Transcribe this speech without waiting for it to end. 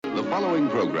following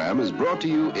program is brought to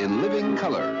you in living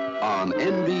color on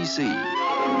NBC.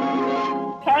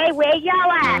 Hey, where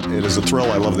y'all at? It is a thrill.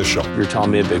 I love this show. You're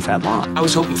telling me a big fat lie. I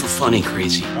was hoping for funny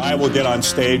crazy. I will get on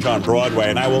stage on Broadway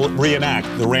and I will reenact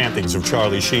the rantings of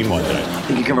Charlie Sheen one day.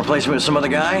 Think you can replace me with some other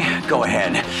guy? Go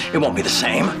ahead. It won't be the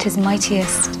same. 'Tis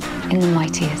mightiest in the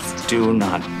mightiest. Do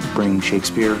not bring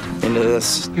Shakespeare into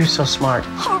this. You're so smart.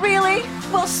 Oh, really?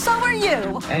 Well, so are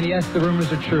you. And yes, the rumors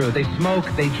are true. They smoke,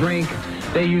 they drink,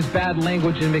 they use bad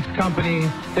language in mixed company.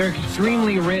 They're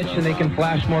extremely rich and they can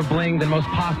flash more bling than most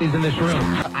posses in this room.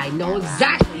 I know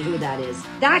exactly who that is.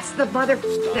 That's the mother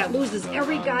that loses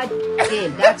every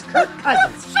game. That's Kirk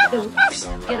Cousins.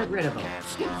 Get rid of him.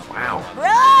 Wow.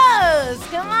 Bros,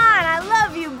 come on. I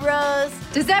love you, bros.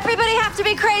 Does everybody have to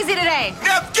be crazy today?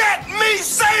 Now get me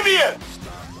Savior!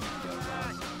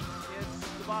 It's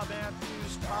the Bob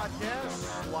Matthews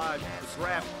Podcast, live at the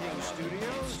DraftKings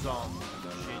Studios on the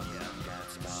Virginia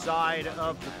side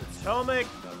of the Potomac.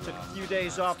 Took a few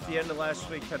days off at the end of last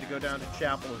week. Had to go down to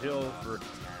Chapel Hill for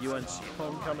UNC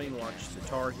homecoming. Watched the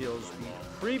Tar Heels beat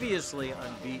previously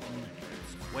unbeaten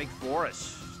Wake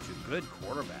Forest. Two good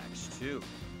quarterbacks, too.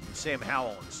 And Sam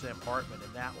Howell and Sam Hartman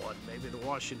in that one. Maybe the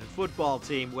Washington football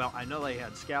team. Well, I know they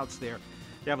had scouts there.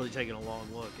 Definitely taking a long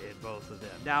look at both of them.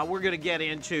 Now, we're going to get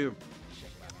into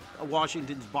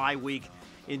Washington's bye week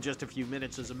in just a few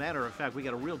minutes. As a matter of fact, we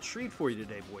got a real treat for you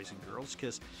today, boys and girls,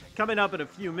 because coming up in a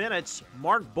few minutes,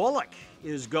 Mark Bullock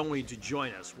is going to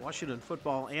join us, Washington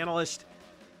football analyst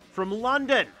from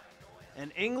London,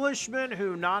 an Englishman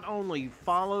who not only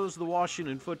follows the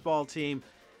Washington football team,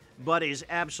 but is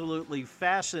absolutely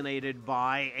fascinated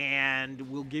by and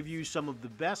will give you some of the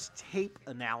best tape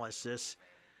analysis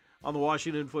on the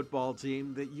Washington football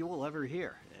team that you will ever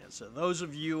hear. And so those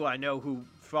of you I know who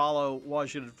follow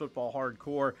Washington football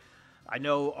hardcore, I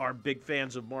know are big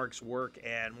fans of Mark's work,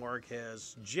 and Mark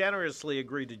has generously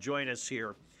agreed to join us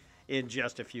here in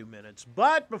just a few minutes.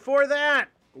 But before that,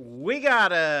 we got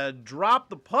to drop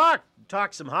the puck,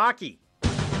 talk some hockey.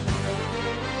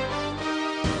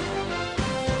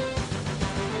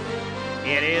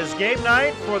 It is game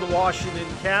night for the Washington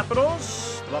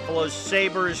Capitals. The Buffalo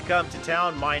Sabres come to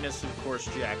town, minus, of course,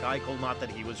 Jack Eichel. Not that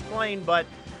he was playing, but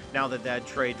now that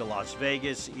trade to Las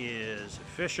Vegas is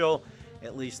official,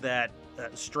 at least that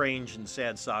strange and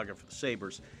sad saga for the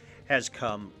Sabres has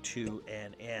come to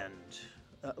an end.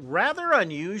 Rather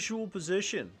unusual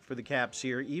position for the Caps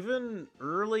here, even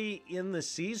early in the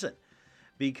season,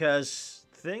 because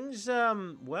things are a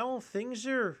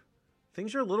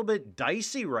little bit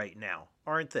dicey right now,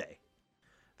 aren't they?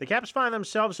 The Caps find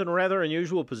themselves in a rather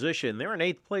unusual position. They're in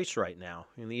 8th place right now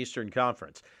in the Eastern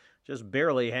Conference, just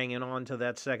barely hanging on to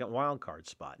that second wild card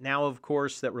spot. Now, of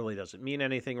course, that really doesn't mean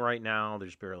anything right now.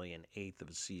 There's barely an eighth of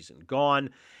a season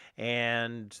gone,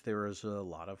 and there is a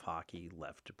lot of hockey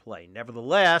left to play.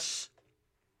 Nevertheless,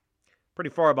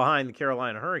 pretty far behind the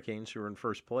Carolina Hurricanes, who are in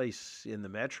first place in the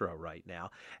Metro right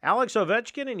now. Alex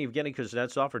Ovechkin and Evgeny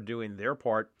Kuznetsov are doing their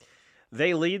part.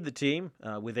 They lead the team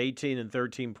with 18 and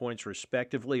 13 points,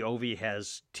 respectively. Ovi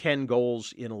has 10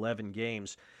 goals in 11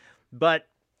 games. But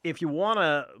if you want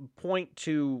to point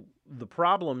to the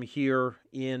problem here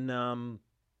in this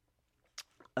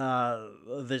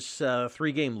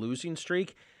 3-game losing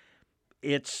streak,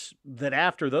 it's that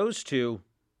after those two,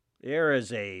 there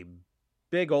is a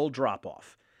big old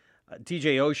drop-off.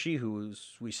 TJ Oshie, who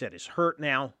we said is hurt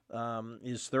now,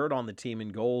 is third on the team in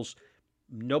goals.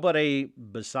 Nobody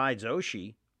besides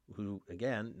Oshie, who,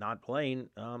 again, not playing,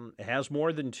 has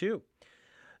more than 2.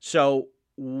 So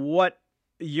what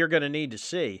you're going to need to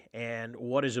see, and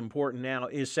what is important now,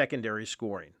 is secondary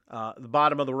scoring. The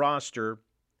bottom of the roster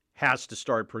has to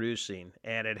start producing,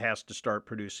 and it has to start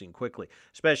producing quickly.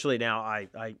 Especially now,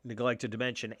 I neglected to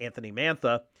mention Anthony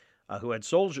Mantha, who had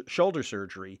shoulder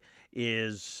surgery,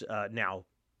 is now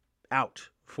out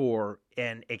for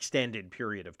an extended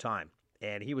period of time.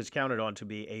 And he was counted on to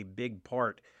be a big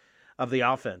part of the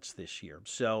offense this year.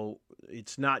 So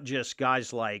it's not just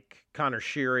guys like Connor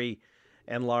Sheary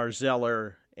and Lars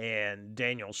Zeller and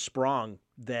Daniel Sprong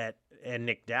and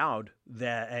Nick Dowd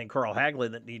and Carl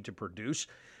Hagelin that need to produce,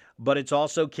 but it's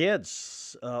also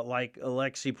kids like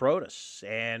Alexi Protas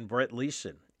and Brett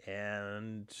Leeson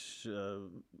and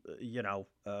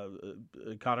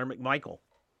Connor McMichael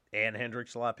and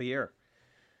Hendrix Lapierre.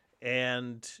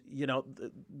 And,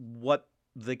 what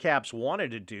the Caps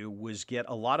wanted to do was get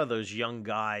a lot of those young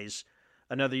guys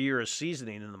another year of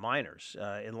seasoning in the minors.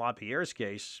 In Lapierre's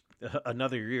case,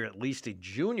 another year at least in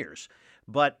juniors.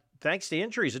 But thanks to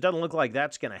injuries, it doesn't look like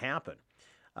that's going to happen.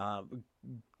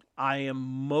 I'm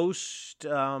most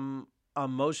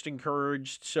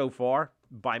encouraged so far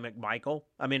by McMichael.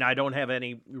 I mean, I don't have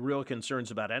any real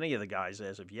concerns about any of the guys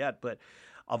as of yet, but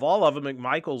of all of them,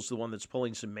 McMichael's the one that's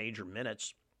pulling some major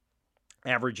minutes,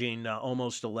 averaging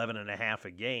almost 11.5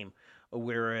 a game,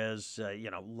 whereas,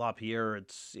 LaPierre,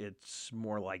 it's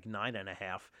more like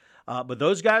 9.5. But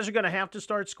those guys are going to have to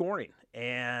start scoring,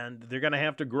 and they're going to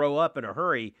have to grow up in a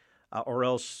hurry, or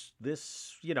else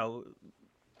this,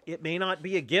 it may not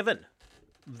be a given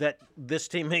that this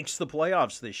team makes the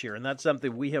playoffs this year, and that's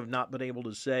something we have not been able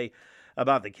to say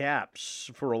about the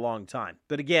Caps for a long time.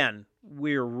 But again,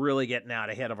 we're really getting out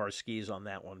ahead of our skis on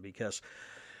that one because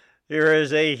there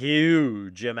is a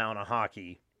huge amount of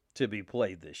hockey to be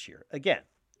played this year. Again,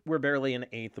 we're barely an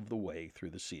eighth of the way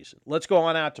through the season. Let's go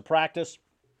on out to practice.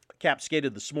 Cap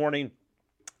skated this morning.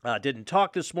 Didn't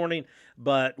talk this morning,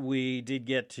 but we did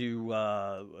get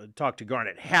to talk to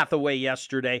Garnet Hathaway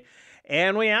yesterday,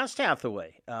 and we asked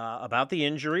Hathaway about the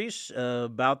injuries,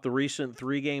 about the recent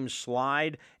 3-game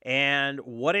slide, and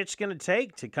what it's going to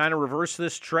take to kind of reverse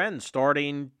this trend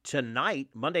starting tonight,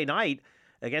 Monday night,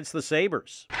 against the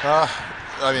Sabres. We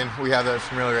have that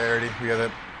familiarity. We have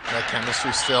that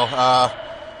chemistry still.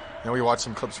 We watched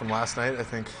some clips from last night. I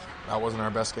think that wasn't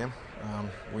our best game.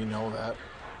 We know that.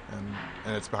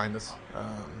 And it's behind us.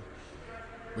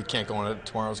 We can't go into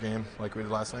tomorrow's game like we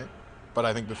did last night. But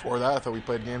I think before that, I thought we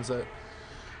played games that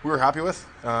we were happy with.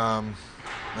 And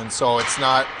so it's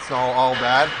not all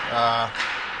bad.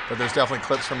 But there's definitely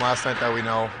clips from last night that we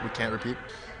know we can't repeat.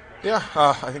 Yeah,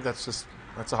 I think that's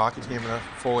a hockey team in a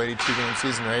full 82-game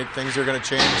season, right? Things are going to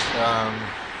change.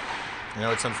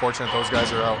 It's unfortunate those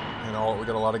guys are out. We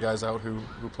got a lot of guys out who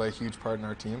play a huge part in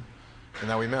our team and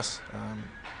that we miss.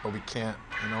 But we can't,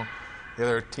 the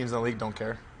other teams in the league don't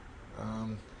care.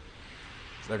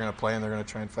 They're going to play and they're going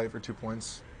to try and fight for 2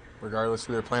 points, regardless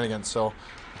who they're playing against. So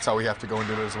that's how we have to go and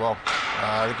do it as well.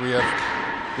 I think we got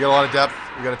a lot of depth.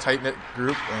 We got a tight knit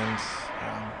group, and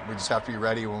we just have to be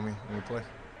ready when we play.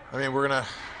 I think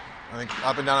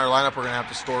up and down our lineup, we're going to have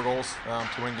to score goals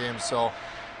to win games. So,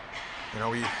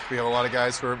 we have a lot of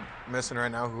guys who are missing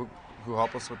right now who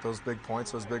help us with those big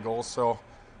points, those big goals. So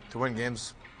to win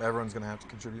games, everyone's going to have to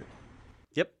contribute.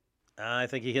 Yep. I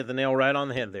think you hit the nail right on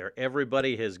the head there.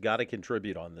 Everybody has got to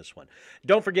contribute on this one.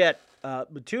 Don't forget,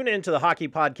 tune into the Hockey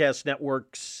Podcast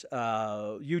Network's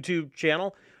YouTube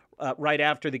channel right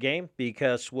after the game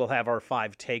because we'll have our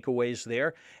 5 takeaways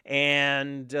there.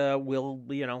 And we'll,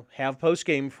 have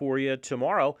post-game for you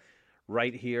tomorrow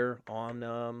right here on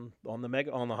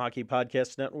the Hockey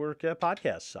Podcast Network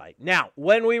podcast site. Now,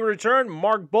 when we return,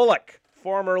 Mark Bullock,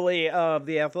 formerly of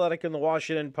The Athletic and The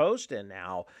Washington Post, and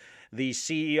now the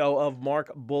CEO of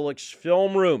Mark Bullock's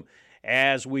Film Room,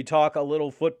 as we talk a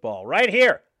little football right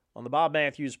here on the Bob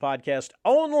Matthews Podcast,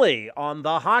 only on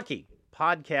the Hockey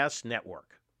Podcast Network.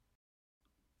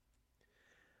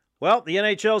 Well, the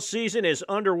NHL season is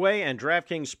underway, and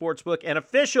DraftKings Sportsbook, an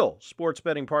official sports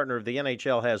betting partner of the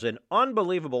NHL, has an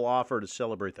unbelievable offer to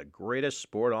celebrate the greatest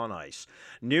sport on ice.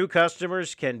 New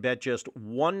customers can bet just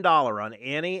 $1 on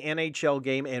any NHL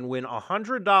game and win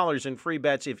 $100 in free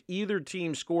bets if either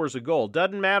team scores a goal.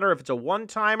 Doesn't matter if it's a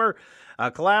one-timer,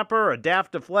 a clapper, a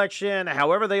daft deflection,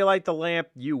 however they light the lamp,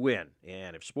 you win.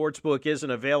 And if Sportsbook isn't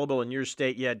available in your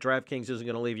state yet, DraftKings isn't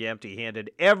going to leave you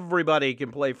empty-handed. Everybody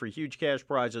can play for huge cash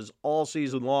prizes all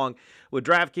season long with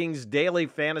DraftKings daily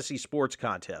fantasy sports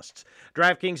contests.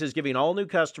 DraftKings is giving all new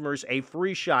customers a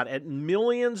free shot at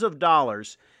millions of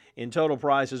dollars in total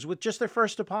prizes with just their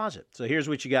first deposit. So here's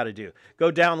what you got to do.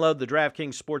 Go download the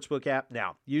DraftKings Sportsbook app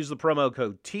now. Use the promo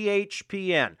code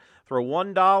THPN. Throw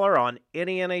 $1 on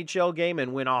any NHL game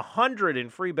and win $100 in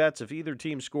free bets if either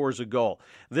team scores a goal.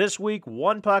 This week,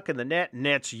 one puck in the net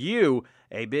nets you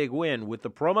a big win with the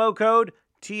promo code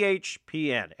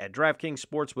THPN at DraftKings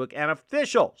Sportsbook, an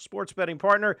official sports betting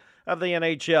partner of the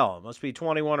NHL. Must be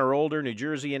 21 or older, New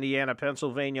Jersey, Indiana,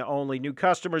 Pennsylvania only. New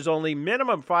customers only.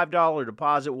 Minimum $5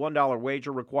 deposit, $1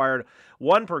 wager required.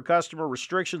 One per customer.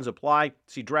 Restrictions apply.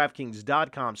 See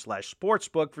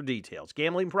DraftKings.com/sportsbook for details.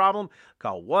 Gambling problem?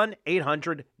 Call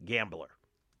 1-800-GAMBLER.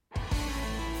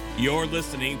 You're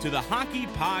listening to the Hockey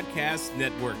Podcast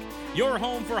Network, your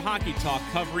home for hockey talk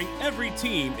covering every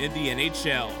team in the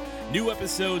NHL. New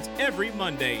episodes every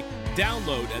Monday.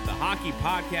 Download at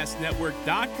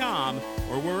thehockeypodcastnetwork.com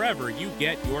or wherever you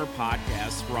get your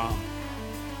podcasts from.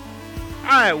 All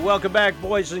right, welcome back,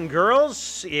 boys and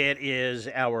girls. It is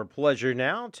our pleasure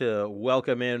now to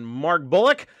welcome in Mark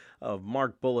Bullock of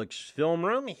Mark Bullock's Film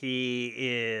Room. He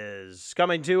is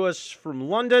coming to us from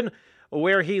London,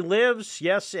 where he lives.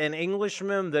 Yes, an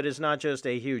Englishman that is not just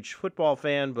a huge football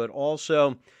fan, but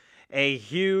also a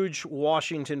huge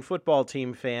Washington football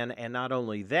team fan, and not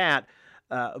only that,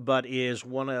 but is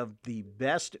one of the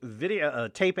best video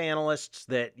tape analysts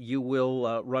that you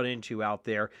will run into out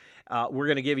there. We're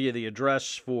going to give you the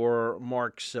address for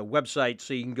Mark's website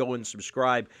so you can go and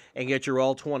subscribe and get your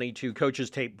all 22 coaches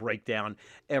tape breakdown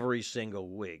every single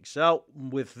week. So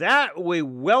with that, we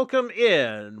welcome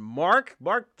in Mark.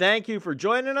 Mark, thank you for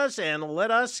joining us, and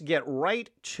let us get right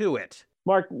to it.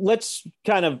 Mark, let's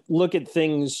kind of look at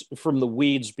things from the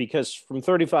weeds, because from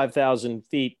 35,000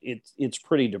 feet, it's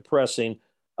pretty depressing.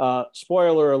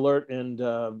 Spoiler alert, and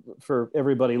for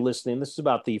everybody listening, this is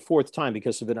about the fourth time,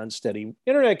 because of an unsteady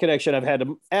internet connection, I've had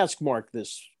to ask Mark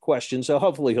this question, so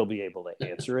hopefully he'll be able to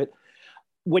answer it.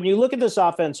 When you look at this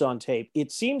offense on tape,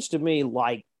 it seems to me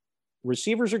like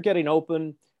receivers are getting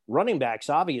open, running backs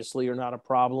obviously are not a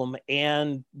problem,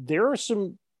 and there are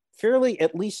some fairly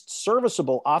at least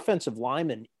serviceable offensive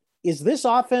linemen. Is this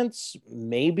offense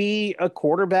maybe a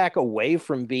quarterback away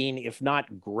from being, if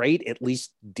not great, at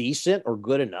least decent or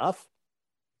good enough?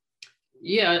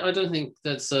 Yeah, I don't think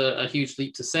that's a huge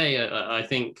leap to say. I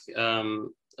think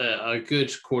a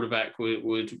good quarterback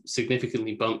would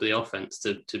significantly bump the offense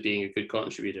to being a good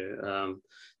contributor.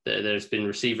 There's been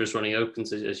receivers running open,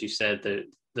 as you said.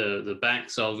 The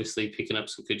backs are obviously picking up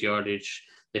some good yardage.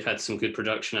 They've had some good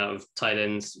production out of tight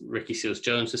ends. Ricky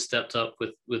Seals-Jones has stepped up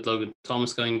with Logan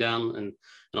Thomas going down. And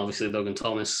obviously Logan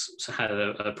Thomas had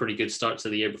a pretty good start to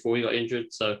the year before he got injured.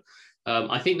 So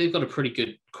I think they've got a pretty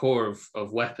good core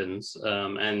of weapons.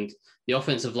 And the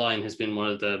offensive line has been one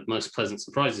of the most pleasant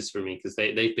surprises for me, because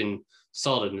they've been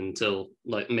solid until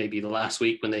like maybe the last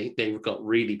week when they got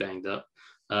really banged up.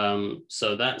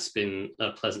 So that's been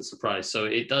a pleasant surprise. So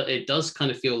it does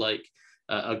kind of feel like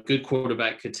a good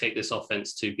quarterback could take this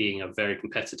offense to being a very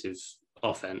competitive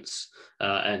offense.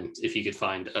 And if you could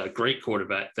find a great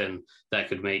quarterback, then that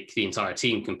could make the entire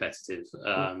team competitive.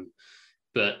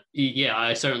 But yeah,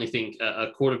 I certainly think a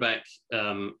quarterback,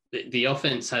 the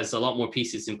offense has a lot more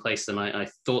pieces in place than I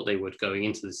thought they would going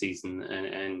into the season.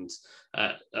 And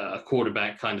a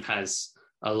quarterback kind of has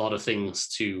a lot of things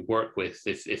to work with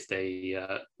if they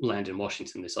land in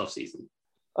Washington this offseason.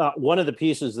 One of the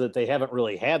pieces that they haven't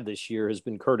really had this year has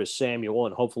been Curtis Samuel,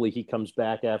 and hopefully he comes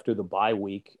back after the bye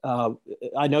week.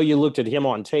 I know you looked at him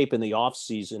on tape in the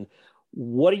offseason.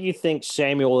 What do you think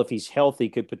Samuel, if he's healthy,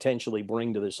 could potentially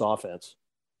bring to this offense?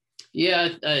 Yeah,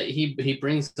 he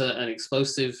brings an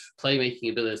explosive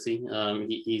playmaking ability.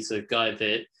 He's a guy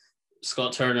that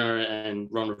Scott Turner and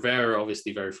Ron Rivera are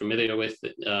obviously very familiar with,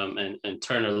 and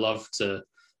Turner loved to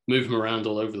move him around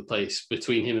all over the place.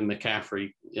 Between him and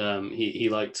McCaffrey, he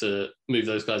liked to move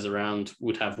those guys around,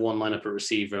 would have one line up at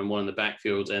receiver and one in the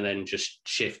backfield, and then just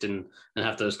shift and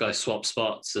have those guys swap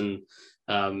spots and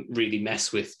really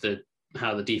mess with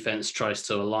how the defense tries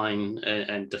to align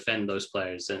and defend those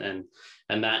players. And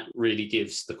that really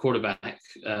gives the quarterback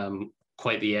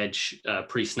quite the edge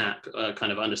pre-snap,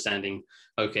 kind of understanding,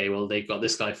 okay, well, they've got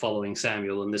this guy following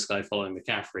Samuel and this guy following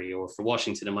McCaffrey. Or for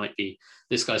Washington, it might be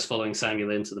this guy's following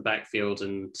Samuel into the backfield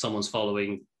and someone's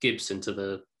following Gibbs into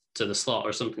the slot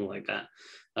or something like that.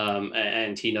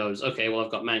 And he knows, okay, well,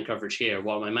 I've got man coverage here.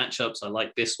 What are my matchups? I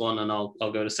like this one, and I'll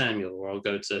go to Samuel, or I'll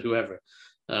go to whoever.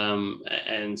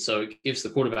 And so it gives the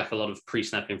quarterback a lot of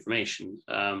pre-snap information.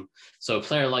 So a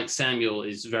player like Samuel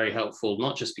is very helpful,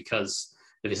 not just because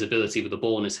of his ability with the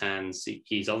ball in his hands.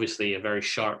 He's obviously a very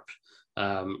sharp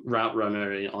route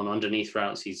runner on underneath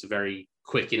routes. He's very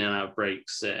quick in and out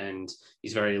breaks, and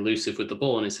he's very elusive with the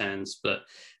ball in his hands. But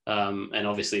and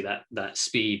obviously that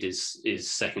speed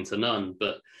is second to none.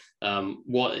 But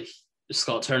what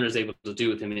Scott Turner is able to do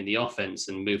with him in the offense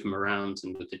and move him around,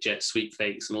 and with the jet sweep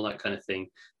fakes and all that kind of thing,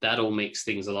 that all makes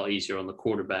things a lot easier on the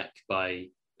quarterback by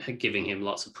giving him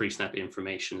lots of pre-snap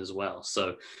information as well.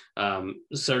 So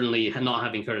certainly not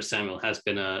having Curtis Samuel has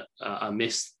been a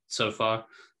miss so far.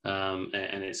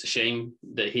 And it's a shame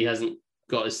that he hasn't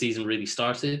got his season really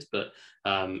started, but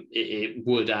it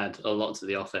would add a lot to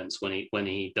the offense when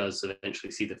he does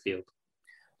eventually see the field.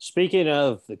 Speaking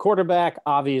of the quarterback,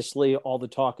 obviously all the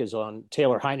talk is on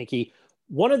Taylor Heinicke.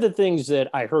 One of the things that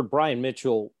I heard Brian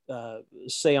Mitchell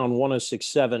say on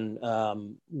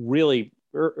 106.7 really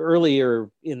earlier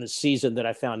in the season that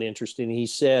I found interesting, he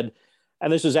said,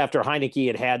 and this was after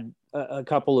Heinicke had a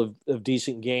couple of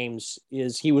decent games,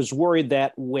 is he was worried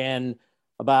that when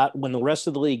the rest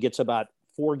of the league gets about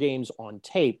 4 games on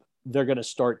tape, they're going to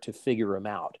start to figure him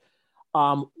out.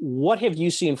 What have you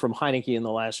seen from Heinicke in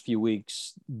the last few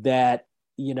weeks that,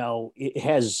 it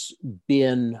has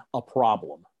been a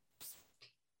problem?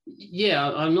 Yeah,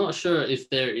 I'm not sure if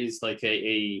there is like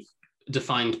a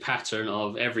defined pattern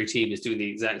of every team is doing the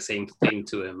exact same thing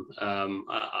to him.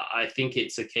 I think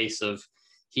it's a case of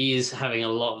he is having a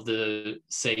lot of the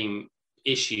same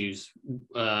issues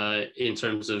in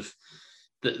terms of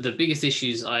the biggest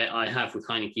issues I have with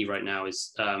Heinicke right now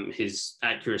is his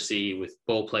accuracy with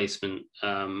ball placement,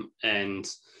 and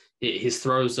his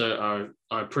throws are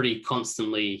pretty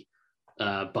constantly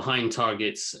behind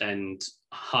targets and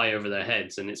high over their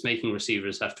heads, and it's making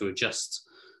receivers have to adjust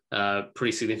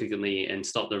pretty significantly and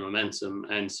stop their momentum.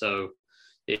 And so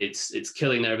it's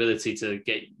killing their ability to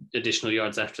get additional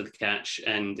yards after the catch,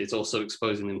 and it's also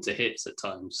exposing them to hits at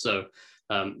times. So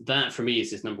that for me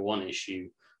is his number one issue.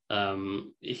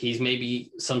 He's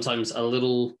maybe sometimes a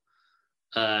little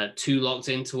too locked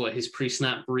into what his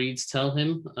pre-snap reads tell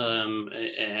him.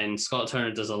 And Scott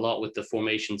Turner does a lot with the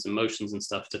formations and motions and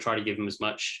stuff to try to give him as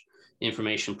much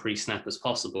information pre-snap as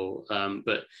possible.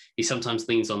 But he sometimes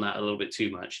leans on that a little bit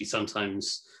too much. He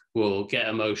sometimes will get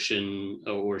a motion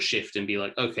or a shift and be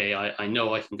like, okay, I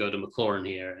know I can go to McLaurin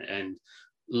here, and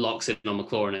locks in on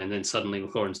McLaurin, and then suddenly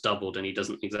McLaurin's doubled and he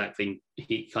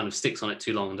kind of sticks on it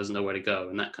too long and doesn't know where to go,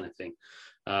 and that kind of thing.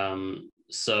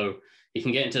 So you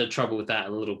can get into trouble with that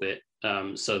a little bit.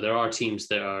 So there are teams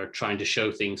that are trying to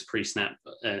show things pre-snap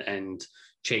and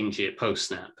change it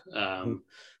post-snap.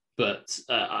 But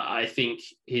I think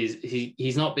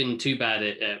he's not been too bad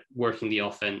at working the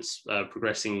offense,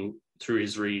 progressing through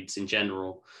his reads in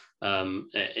general.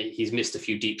 He's missed a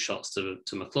few deep shots to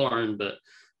McLaurin, but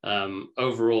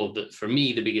overall, for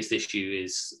me, the biggest issue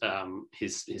is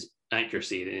his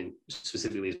accuracy, and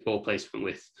specifically his ball placement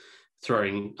with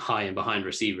throwing high and behind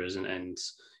receivers and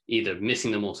either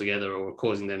missing them altogether or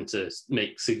causing them to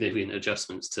make significant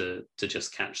adjustments to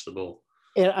just catch the ball.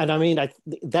 And I mean,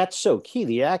 that's so key,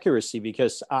 the accuracy,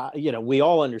 because, we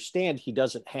all understand he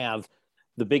doesn't have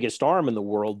the biggest arm in the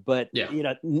world, but,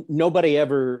 nobody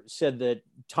ever said that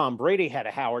Tom Brady had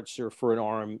a howitzer for an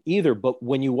arm either. But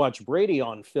when you watch Brady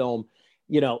on film,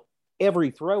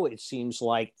 every throw, it seems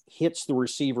like, hits the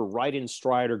receiver right in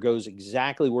stride or goes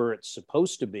exactly where it's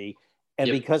supposed to be. And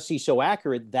because he's so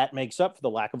accurate, that makes up for the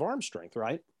lack of arm strength,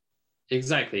 right?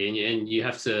 Exactly. And you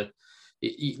have to,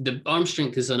 the arm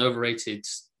strength is an overrated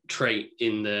trait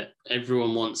in that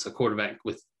everyone wants a quarterback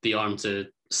with the arm to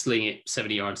sling it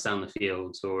 70 yards down the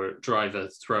field or drive a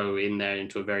throw in there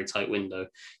into a very tight window.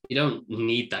 You don't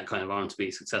need that kind of arm to be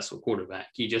a successful quarterback.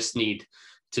 You just need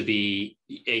to be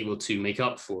able to make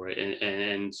up for it.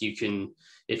 And you can,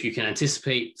 if you can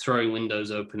anticipate throwing windows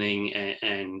opening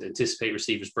and anticipate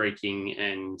receivers breaking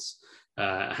and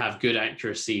have good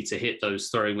accuracy to hit those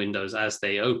throwing windows as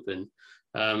they open,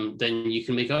 then you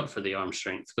can make up for the arm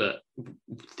strength. But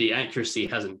the accuracy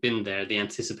hasn't been there. The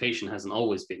anticipation hasn't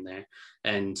always been there.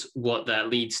 And what that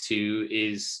leads to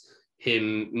is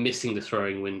him missing the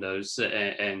throwing windows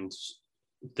and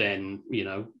then,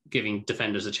 giving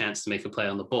defenders a chance to make a play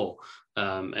on the ball.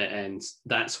 And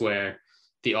that's where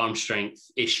the arm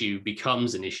strength issue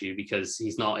becomes an issue, because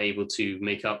he's not able to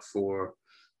make up for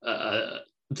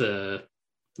the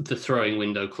throwing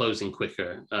window closing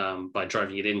quicker by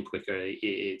driving it in quicker.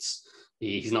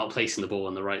 He's not placing the ball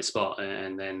in the right spot,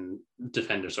 and then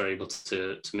defenders are able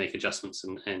to make adjustments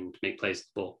and make plays with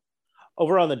the ball.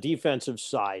 Over on the defensive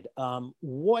side,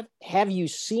 what have you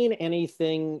seen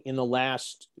anything in the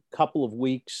last couple of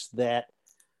weeks that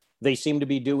they seem to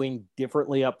be doing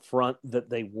differently up front that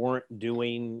they weren't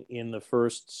doing in the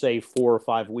first, say, 4 or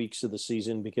 5 weeks of the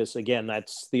season? Because, again,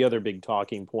 that's the other big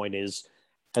talking point is,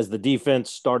 has the defense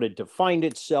started to find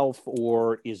itself,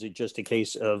 or is it just a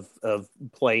case of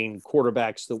playing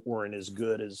quarterbacks that weren't as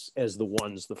good as the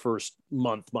ones the first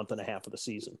month and a half of the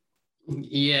season?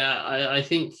 Yeah, I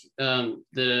think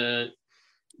the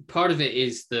part of it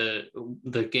is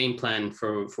the game plan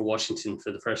for Washington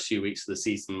for the first few weeks of the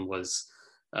season was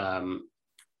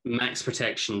max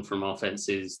protection from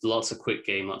offenses, lots of quick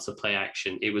game, lots of play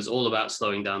action. It was all about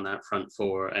slowing down that front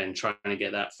four and trying to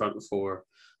get that front four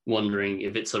wondering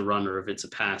if it's a run or if it's a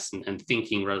pass, and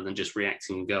thinking rather than just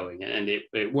reacting and going. And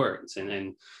it worked.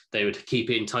 And they would keep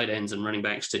in tight ends and running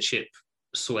backs to chip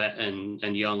Sweat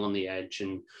and Young on the edge.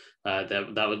 And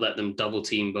that would let them double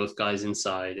team both guys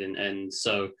inside. And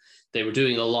so they were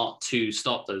doing a lot to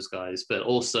stop those guys, but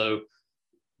also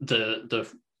the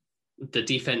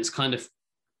defense kind of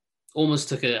almost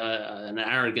took an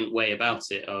arrogant way about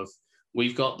it of,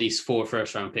 we've got these 4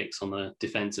 first-round picks on the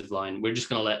defensive line. We're just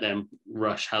going to let them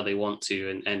rush how they want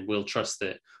to, and we'll trust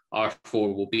that our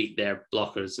 4 will beat their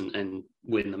blockers and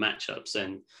win the matchups.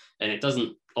 And it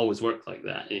doesn't always work like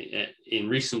that. In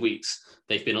recent weeks,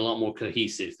 they've been a lot more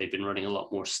cohesive. They've been running a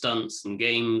lot more stunts and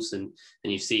games, and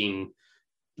you've seen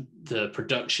the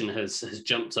production has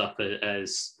jumped up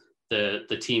as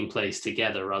the team plays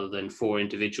together rather than 4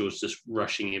 individuals just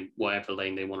rushing in whatever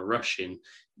lane they want to rush in.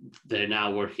 They're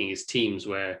now working as teams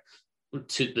where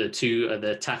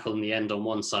the tackle in the end on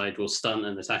one side will stunt,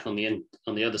 and the tackle on the end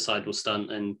on the other side will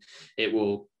stunt, and it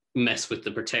will mess with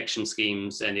the protection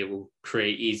schemes, and it will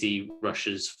create easy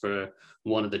rushes for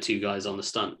one of the two guys on the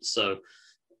stunt. So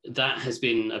that has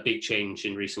been a big change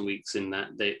in recent weeks, in that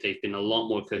they've been a lot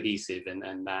more cohesive,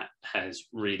 and that has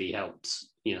really helped,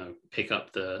 pick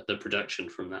up the production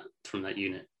from that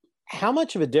unit. How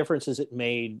much of a difference has it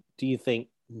made, do you think,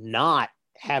 not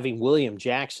having William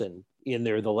Jackson in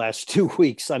there the last 2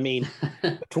 weeks? I mean,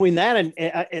 between that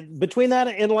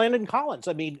and Landon Collins,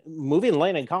 I mean, moving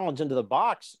Landon Collins into the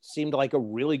box seemed like a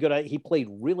really good, he played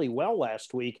really well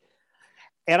last week.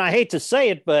 And I hate to say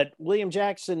it, but William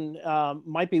Jackson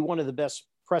might be one of the best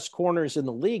press corners in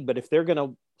the league. But if they're going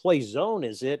to play zone,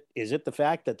 is it the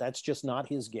fact that that's just not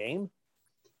his game?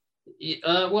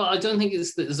 Well, I don't think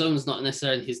it's that the zone's not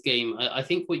necessarily his game. I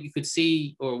think what you could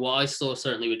see, or what I saw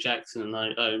certainly with Jackson, and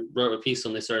I wrote a piece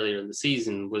on this earlier in the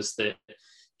season, was that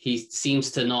he seems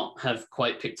to not have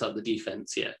quite picked up the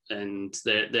defense yet. And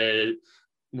there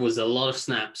was a lot of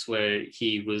snaps where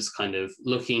he was kind of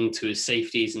looking to his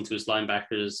safeties and to his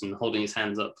linebackers and holding his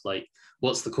hands up like,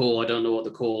 what's the call? I don't know what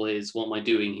the call is. What am I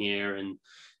doing here? And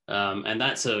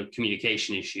that's a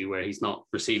communication issue where he's not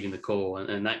receiving the call.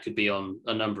 And that could be on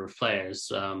a number of players,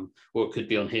 or it could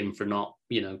be on him for not,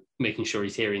 making sure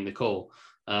he's hearing the call,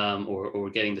 or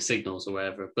getting the signals or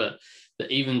whatever. But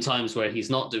even times where he's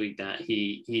not doing that,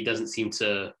 he doesn't seem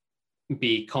to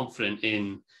be confident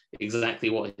in exactly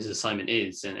what his assignment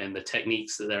is, and the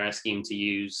techniques that they're asking him to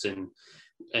use.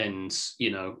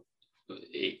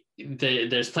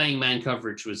 There's playing man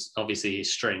coverage was obviously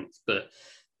his strength, but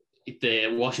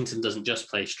Washington doesn't just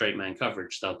play straight man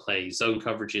coverage. They'll play zone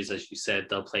coverages, as you said.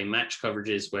 They'll play match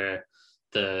coverages where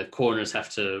the corners have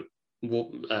to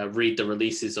read the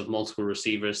releases of multiple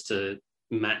receivers to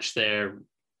match their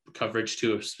coverage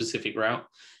to a specific route.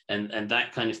 And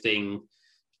that kind of thing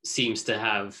seems to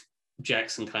have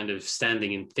Jackson kind of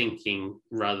standing and thinking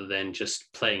rather than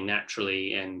just playing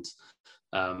naturally and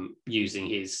using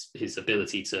his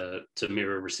ability to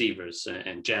mirror receivers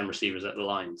and jam receivers at the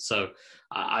line. So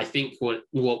I think what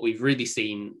we've really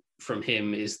seen from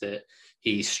him is that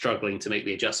he's struggling to make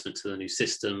the adjustment to the new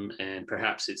system, and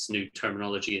perhaps it's new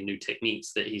terminology and new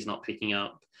techniques that he's not picking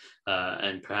up,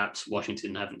 and perhaps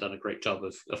Washington haven't done a great job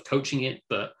of coaching it,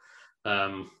 but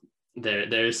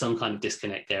there is some kind of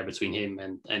disconnect there between him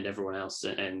and everyone else,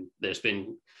 and there's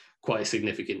been quite a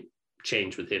significant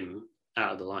change with him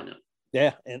out of the lineup.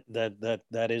 Yeah, and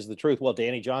that is the truth. Well,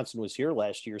 Danny Johnson was here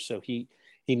last year, so he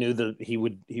knew that he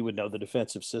would know the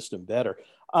defensive system better.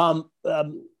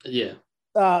 Yeah.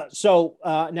 So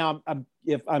now,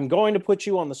 if I'm going to put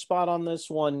you on the spot on this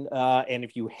one, and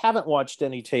if you haven't watched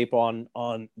any tape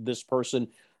on this person,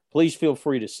 please feel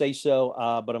free to say so.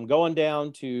 But I'm going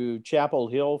down to Chapel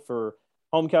Hill for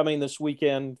homecoming this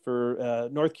weekend for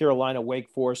North Carolina Wake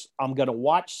Forest. I'm going to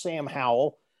watch Sam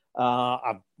Howell.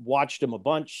 I've watched him a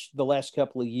bunch the last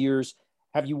couple of years.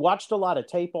 Have you watched a lot of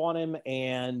tape on him?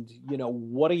 And,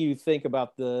 what do you think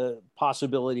about the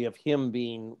possibility of him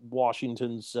being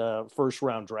Washington's first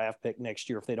round draft pick next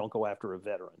year if they don't go after a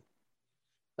veteran?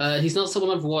 He's not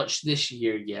someone I've watched this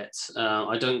year yet.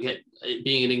 I don't get,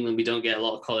 being in England, we don't get a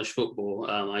lot of college football.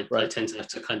 I tend to have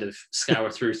to kind of scour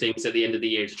through things at the end of the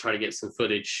year to try to get some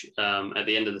footage at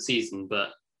the end of the season.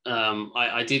 But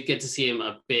I did get to see him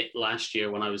a bit last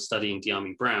year when I was studying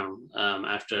Dyami Brown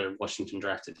after Washington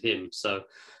drafted him. So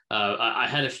I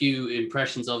had a few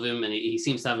impressions of him, and he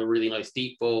seems to have a really nice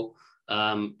deep ball.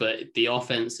 But the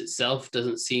offense itself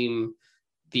doesn't seem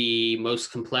the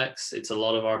most complex. It's a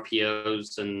lot of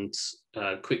RPOs and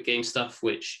quick game stuff,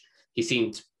 which he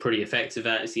seemed pretty effective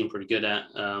at. He seemed pretty good at.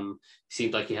 He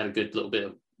seemed like he had a good little bit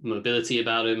of mobility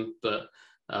about him, but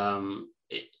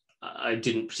I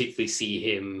didn't particularly see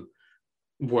him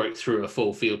work through a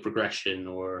full field progression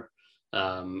or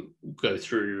go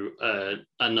through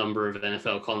a number of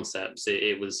NFL concepts.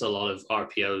 It was a lot of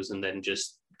RPOs and then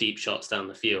just deep shots down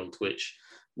the field, which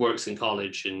works in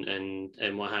college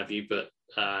and what have you, but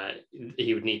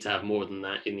he would need to have more than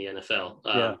that in the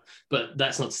NFL. But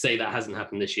that's not to say that hasn't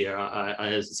happened this year. As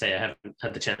I say, I haven't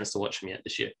had the chance to watch him yet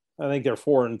this year. I think they're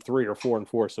 4-3 or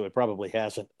 4-4, so it probably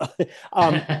hasn't.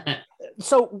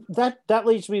 So that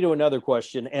leads me to another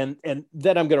question, and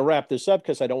then I'm going to wrap this up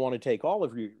because I don't want to take all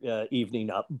of your evening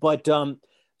up. But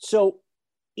so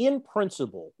in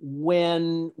principle,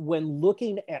 when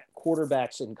looking at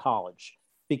quarterbacks in college,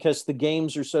 because the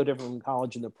games are so different from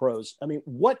college and the pros, I mean,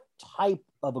 what type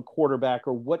of a quarterback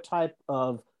or what type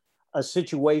of a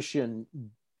situation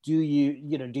do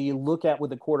you look at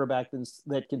with a quarterback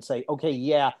that can say, okay,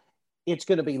 yeah, it's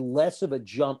going to be less of a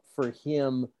jump for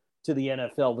him to the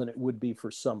NFL than it would be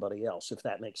for somebody else, if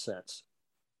that makes sense.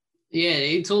 Yeah,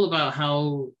 it's all about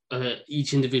how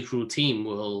each individual team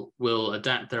will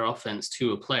adapt their offense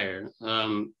to a player,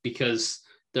 because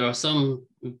there are some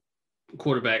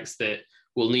quarterbacks that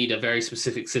will need a very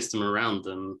specific system around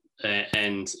them,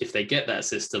 and if they get that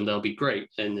system, they'll be great,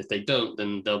 and if they don't,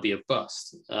 then they'll be a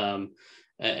bust. But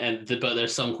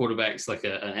there's some quarterbacks like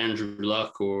an Andrew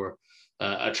Luck or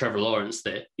a Trevor Lawrence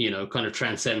that kind of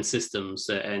transcend systems,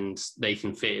 and they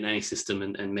can fit in any system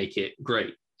and make it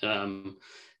great.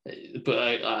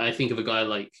 But I think of a guy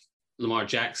like Lamar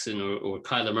Jackson or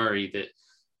Kyler Murray, that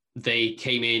they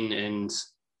came in and,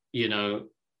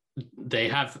 they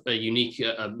have a unique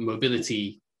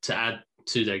mobility to add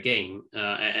to their game.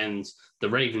 And the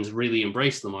Ravens really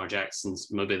embraced Lamar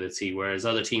Jackson's mobility, whereas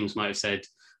other teams might have said,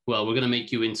 well, we're going to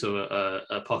make you into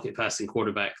a pocket passing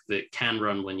quarterback that can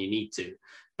run when you need to.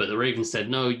 But the Ravens said,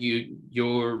 no,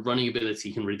 your running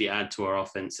ability can really add to our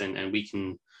offense, and we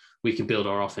can build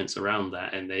our offense around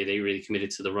that. And they really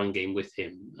committed to the run game with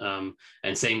him.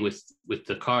 And same with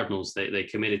the Cardinals, they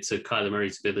committed to Kyler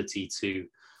Murray's ability to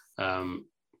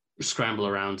scramble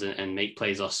around and make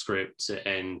plays off script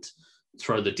and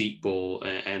throw the deep ball.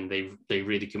 And they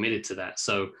really committed to that.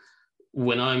 So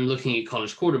when I'm looking at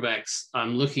college quarterbacks,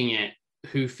 I'm looking at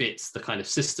who fits the kind of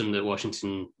system that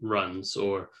Washington runs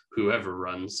or whoever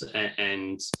runs,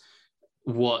 and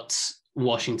what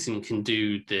Washington can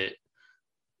do that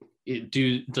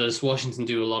does Washington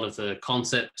do a lot of the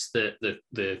concepts that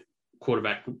the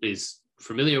quarterback is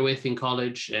familiar with in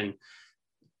college, and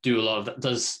do a lot of that?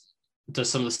 Does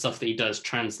some of the stuff that he does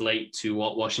translate to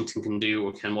what Washington can do,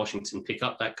 or can Washington pick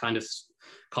up that kind of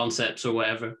concepts or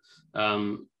whatever?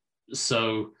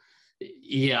 So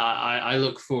yeah, I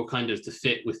look for kind of the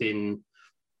fit within.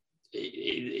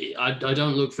 I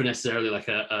don't look for necessarily like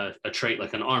a trait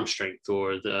like an arm strength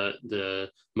or the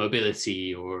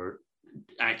mobility or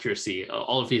accuracy.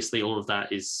 Obviously, all of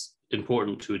that is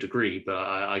important to a degree, but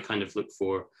I kind of look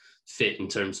for fit in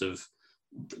terms of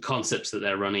the concepts that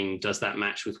they're running. Does that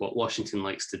match with what Washington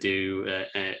likes to do?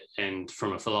 And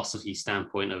from a philosophy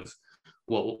standpoint of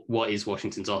what is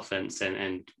Washington's offense,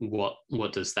 and what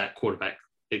does that quarterback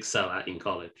excel at in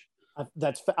college?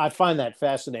 I find that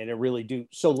fascinating. I really do.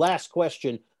 So last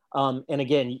question. And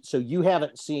again, so you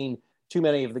haven't seen too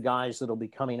many of the guys that'll be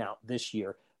coming out this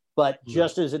year, but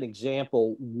just as an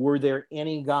example, were there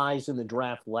any guys in the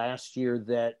draft last year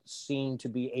that seemed to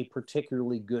be a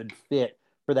particularly good fit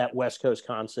for that West Coast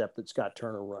concept that Scott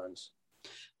Turner runs?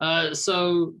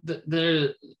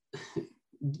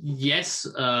 Yes.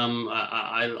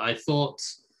 I thought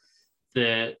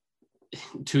that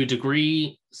to a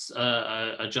degree,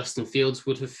 a Justin Fields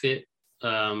would have fit,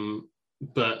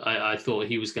 but I thought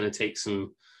he was going to take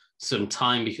some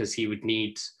time, because he would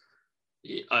need.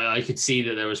 I could see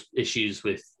that there was issues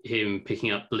with him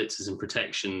picking up blitzes and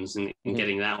protections and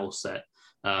getting that all set.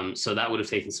 So that would have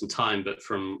taken some time. But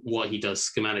from what he does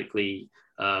schematically,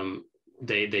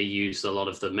 they use a lot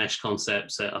of the mesh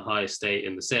concepts at Ohio State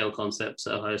and the sail concepts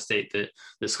at Ohio State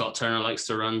that Scott Turner likes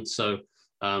to run. So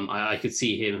I could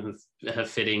see him have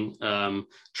fitting.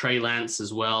 Trey Lance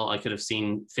as well, I could have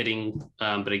seen fitting.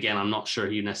 But again, I'm not sure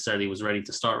he necessarily was ready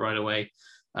to start right away.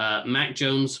 Mac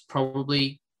Jones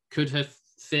probably could have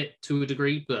fit to a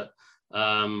degree, but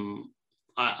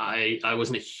I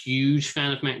wasn't a huge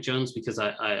fan of Mac Jones, because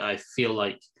I feel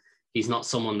like he's not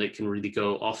someone that can really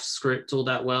go off script all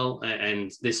that well.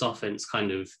 And this offense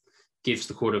kind of gives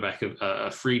the quarterback a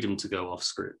freedom to go off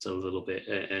script a little bit.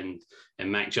 And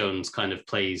Mac Jones kind of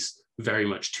plays very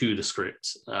much to the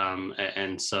script.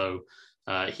 And so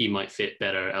he might fit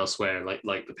better elsewhere,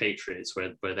 like the Patriots,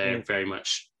 where they're very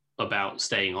much about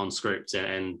staying on script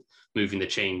and moving the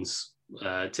chains,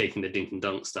 taking the dink and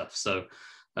dunk stuff. So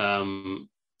I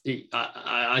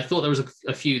thought there was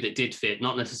a few that did fit,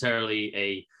 not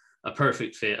necessarily a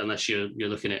perfect fit unless you're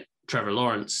looking at Trevor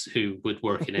Lawrence, who would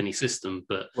work in any system.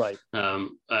 But right.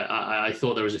 I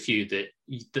thought there was a few that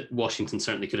Washington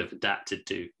certainly could have adapted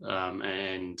to,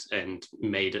 and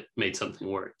made something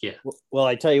work. Yeah. Well,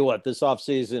 I tell you what, this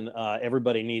offseason,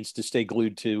 everybody needs to stay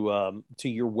glued to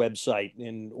your website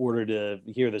in order to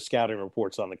hear the scouting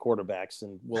reports on the quarterbacks,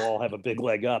 and we'll all have a big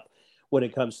leg up when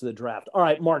it comes to the draft. All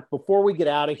right, Mark, before we get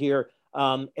out of here,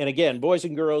 and again, boys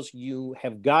and girls, you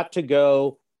have got to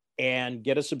go and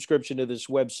get a subscription to this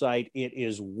website. It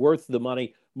is worth the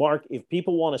money. Mark, if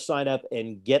people want to sign up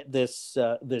and get this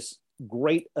this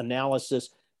great analysis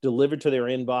delivered to their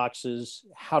inboxes,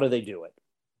 how do they do it?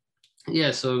 Yeah,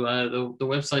 so the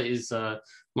website is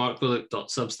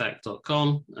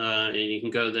markbullock.substack.com. And you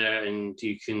can go there, and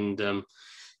you can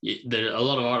a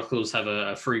lot of articles have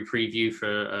a free preview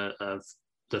for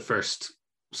first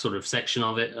sort of section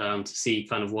of it to see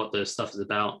kind of what the stuff is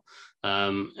about.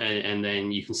 And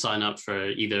then you can sign up for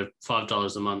either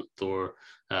 $5 a month, or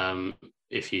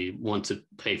if you want to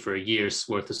pay for a year's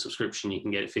worth of subscription, you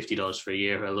can get $50 for a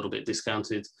year, a little bit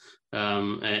discounted.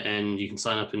 And you can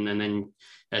sign up, and then,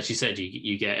 as you said,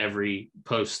 you get every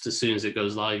post as soon as it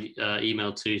goes live,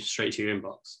 emailed straight to your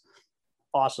inbox.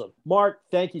 Awesome. Mark,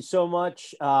 thank you so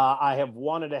much. I have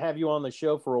wanted to have you on the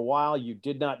show for a while. You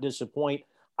did not disappoint.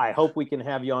 I hope we can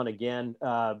have you on again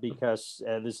because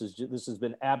this has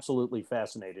been absolutely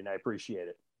fascinating. I appreciate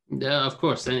it. Yeah, of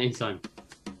course, anytime.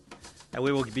 And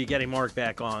we will be getting Mark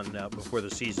back on before the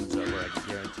season's over. I can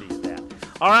guarantee you that.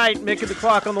 All right, Mick at the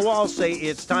clock on the wall say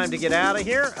it's time to get out of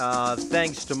here.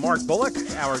 Thanks to Mark Bullock,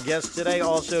 our guest today.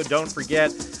 Also, don't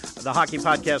forget the Hockey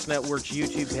Podcast Network's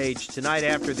YouTube page tonight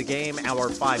after the game, our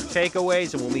 5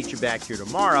 takeaways, and we'll meet you back here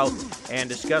tomorrow and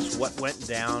discuss what went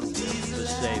down with the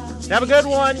Sabres. Have a good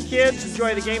one, kids.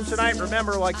 Enjoy the game tonight.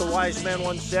 Remember, like the wise man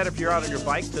once said, if you're out on your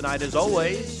bike tonight, as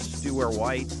always, do wear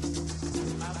white.